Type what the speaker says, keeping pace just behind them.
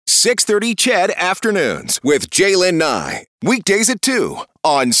6:30 CHED Afternoons with Jaylen Nye. Weekdays at 2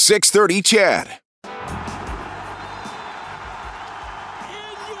 on 6:30 CHED.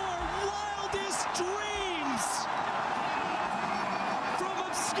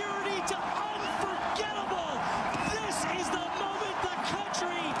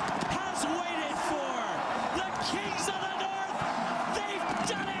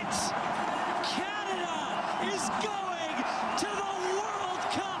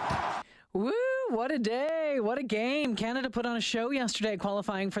 What a day. What a game. Canada put on a show yesterday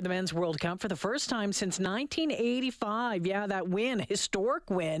qualifying for the Men's World Cup for the first time since 1985. Yeah, that win, historic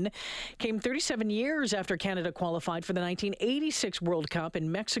win, came 37 years after Canada qualified for the 1986 World Cup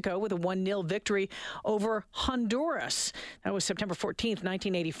in Mexico with a 1-0 victory over Honduras. That was September 14th,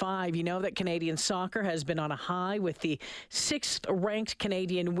 1985. You know that Canadian soccer has been on a high with the 6th-ranked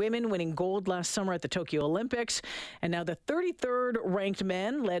Canadian women winning gold last summer at the Tokyo Olympics. And now the 33rd ranked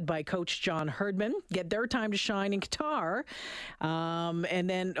men, led by coach John Herdman, get their time to shine in Qatar. And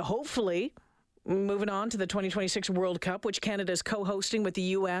then hopefully moving on to the 2026 World Cup, which Canada is co-hosting with the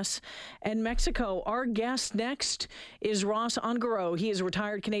U.S. and Mexico. Our guest next is Ross Ongaro. He is a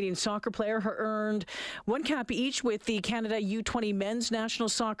retired Canadian soccer player who earned 1 cap each with the Canada U20 men's national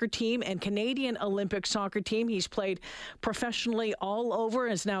soccer team and Canadian Olympic soccer team. He's played professionally all over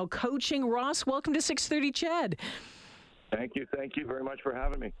and is now coaching. Ross, welcome to 630 CHED. Thank you very much for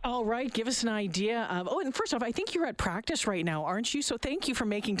having me. All right, give us an idea of, and first off, I think you're at practice right now, aren't you? So thank you for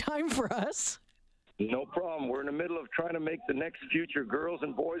making time for us. No problem. We're in the middle of trying to make the next future girls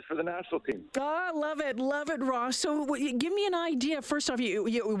and boys for the national team. Oh, love it, Ross. So give me an idea. First off,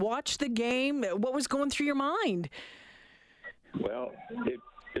 you watched the game. What was going through your mind? Well,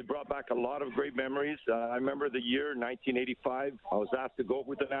 it brought back a lot of great memories. I remember the year 1985. I was asked to go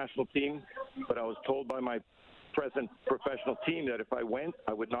with the national team, but I was told by my present professional team that if I went,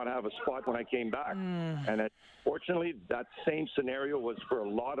 I would not have a spot when I came back. And fortunately, that same scenario was for a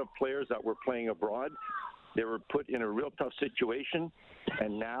lot of players that were playing abroad. They were put in a real tough situation,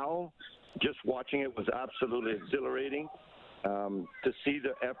 and now just watching it was absolutely exhilarating to see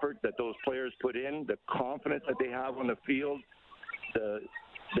the effort that those players put in, the confidence that they have on the field.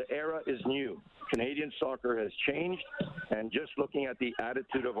 The era is new. Canadian soccer has changed, and just looking at the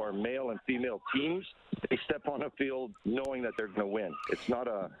attitude of our male and female teams, they step on a field knowing that they're going to win. It's not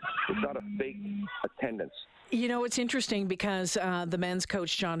a fake attendance. You know, it's interesting because the men's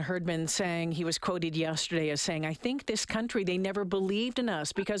coach, John Herdman, he was quoted yesterday as saying, I think this country, they never believed in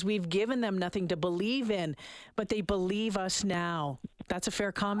us because we've given them nothing to believe in, but they believe us now. That's a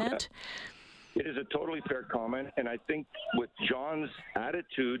fair comment? It is a totally fair comment, and I think with John's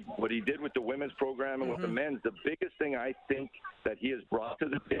attitude, what he did with the women's program and with the men's, the biggest thing I think that he has brought to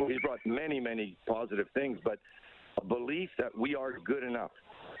the table, he's brought many, many positive things, but a belief that we are good enough.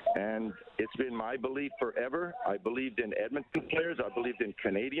 And it's been my belief forever. I believed in Edmonton players. I believed in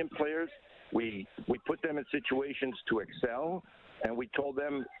Canadian players. We put them in situations to excel, and we told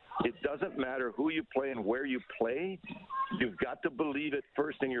them it doesn't matter who you play and where you play. You've got to believe it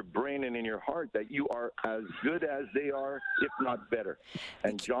first in your brain and in your heart that you are as good as they are, if not better.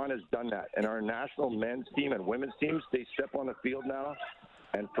 And John has done that. And our national men's team and women's teams, they step on the field now.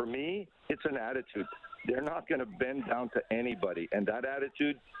 And for me, it's an attitude. They're not going to bend down to anybody, and that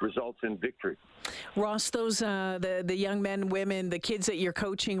attitude results in victory. Ross, those the young men, women, the kids that you're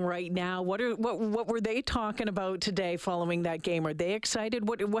coaching right now, what were they talking about today following that game? Are they excited?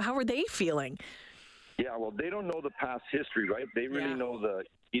 How are they feeling? Yeah, well, they don't know the past history, right? They really know the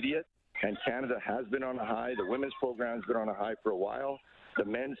immediate, and Canada has been on a high. The women's program's been on a high for a while. The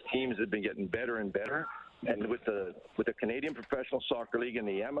men's teams have been getting better and better. And with the Canadian Professional Soccer League and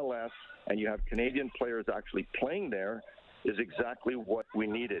the MLS, and you have Canadian players actually playing there, is exactly what we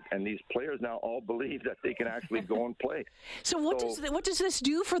needed. And these players now all believe that they can actually go and play. So what does this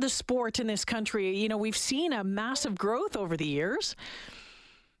do for the sport in this country? You know, we've seen a massive growth over the years.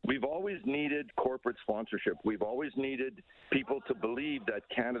 We've always needed corporate sponsorship. We've always needed people to believe that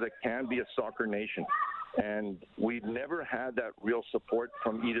Canada can be a soccer nation. And we've never had that real support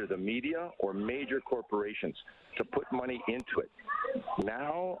from either the media or major corporations to put money into it.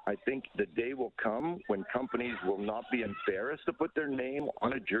 Now, I think the day will come when companies will not be embarrassed to put their name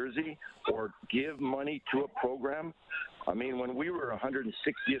on a jersey or give money to a program. I mean, when we were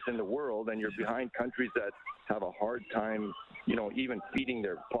 160th in the world and you're behind countries that have a hard time, you know, even feeding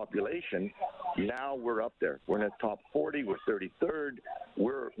their population, now we're up there. We're in the top 40. We're 33rd.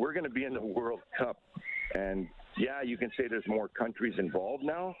 We're going to be in the World Cup. And, yeah, you can say there's more countries involved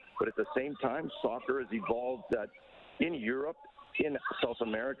now, but at the same time, soccer has evolved that in Europe, in South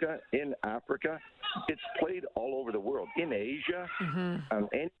America, in Africa, it's played all over the world. In Asia,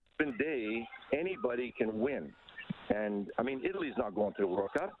 given day, anybody can win. And, I mean, Italy's not going to the World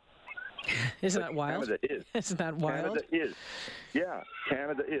Cup. Isn't that wild? Canada is. Isn't that wild? Canada is. Yeah,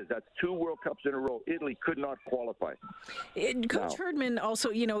 Canada is. That's 2 World Cups in a row. Italy could not qualify. Coach Herdman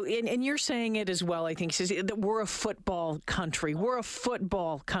also, and you're saying it as well, I think, says that we're a football country. We're a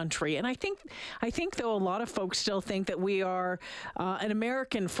football country. And I think though, a lot of folks still think that we are an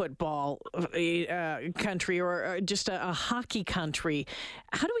American football country or just a hockey country.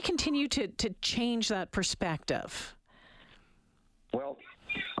 How do we continue to change that perspective? Well,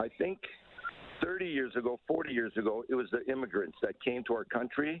 I think 30 years ago, 40 years ago, it was the immigrants that came to our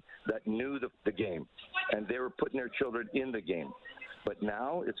country that knew the game, and they were putting their children in the game. But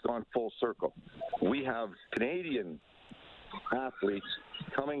now it's gone full circle. We have Canadian athletes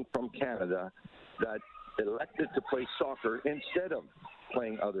coming from Canada that elected to play soccer instead of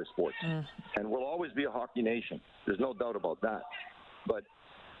playing other sports. And we'll always be a hockey nation. There's no doubt about that. But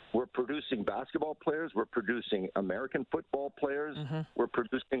we're producing basketball players. We're producing American football players. We're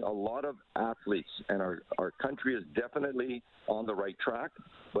producing a lot of athletes, and our country is definitely on the right track.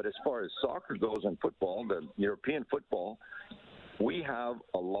 But as far as soccer goes and football, the European football, we have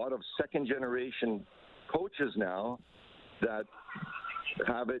a lot of second-generation coaches now that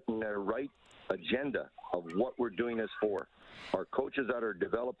have it in their right agenda of what we're doing this for. Our coaches that are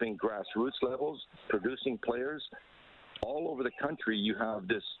developing grassroots levels, producing players. All over the country, you have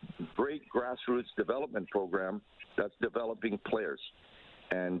this great grassroots development program that's developing players.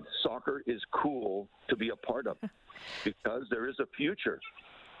 And soccer is cool to be a part of because there is a future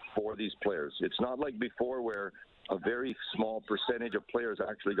for these players. It's not like before where a very small percentage of players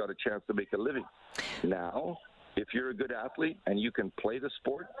actually got a chance to make a living. Now, if you're a good athlete and you can play the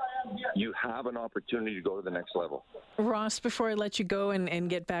sport, you have an opportunity to go to the next level. Ross, before I let you go and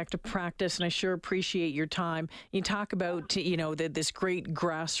get back to practice, and I sure appreciate your time, you talk about this great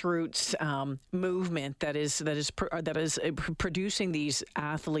grassroots movement that is producing these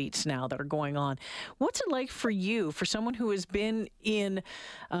athletes now that are going on. What's it like for you, for someone who has been in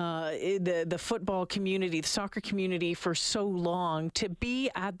the football community, the soccer community for so long, to be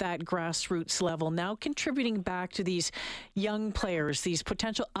at that grassroots level now, contributing back to these young players, these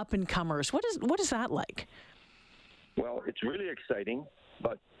potential up-and-comers? What is that like? Well, it's really exciting,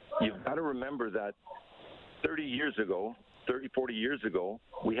 but you've got to remember that 40 years ago,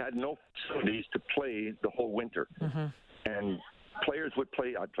 we had no facilities to play the whole winter. And players would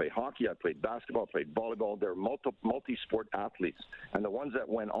play. I played hockey, I played basketball, I played volleyball. They're multi-sport athletes. And the ones that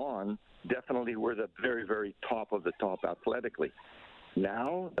went on definitely were the very, very top of the top athletically.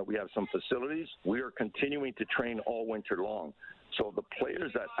 Now that we have some facilities, we are continuing to train all winter long. So the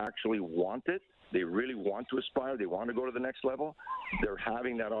players that actually want it, they really want to aspire, they want to go to the next level, they're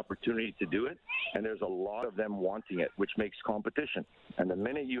having that opportunity to do it, and there's a lot of them wanting it, which makes competition. And the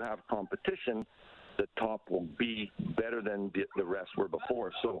minute you have competition, the top will be better than the rest were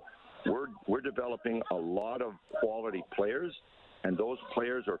before. So we're developing a lot of quality players, and those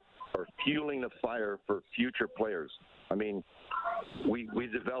players are fueling the fire for future players. I mean, we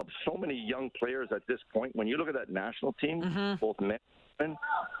developed so many young players at this point. When you look at that national team, both men and women,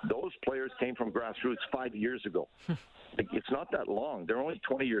 those players came from grassroots 5 years ago. It's not that long. They're only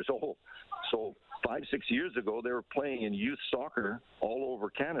 20 years old. So 5-6 years ago, they were playing in youth soccer all over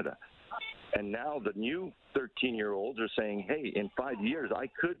Canada. And now the new 13-year-olds are saying, hey, in 5 years, I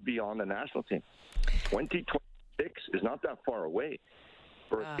could be on the national team. 2026 is not that far away.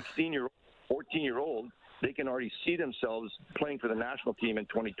 For a 16-year-old, 14-year-old, they can already see themselves playing for the national team in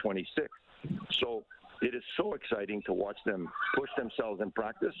 2026. So it is so exciting to watch them push themselves in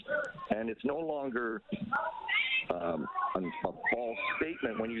practice. And it's no longer a false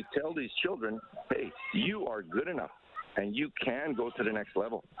statement when you tell these children, hey, you are good enough and you can go to the next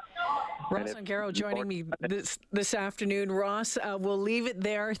level. Ross Ongaro joining me this afternoon. Ross, we'll leave it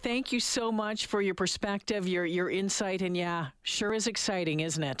there. Thank you so much for your perspective, your insight, and yeah, sure is exciting,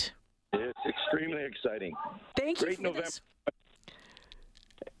 isn't it? It's extremely exciting. Thank you Great for November. this.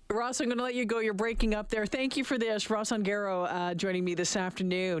 Ross, I'm going to let you go. You're breaking up there. Thank you for this. Ross Ongaro joining me this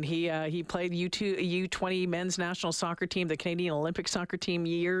afternoon. He played U20 men's national soccer team, the Canadian Olympic soccer team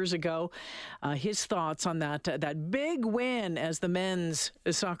years ago. His thoughts on that big win as the men's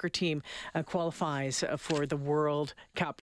soccer team qualifies for the World Cup.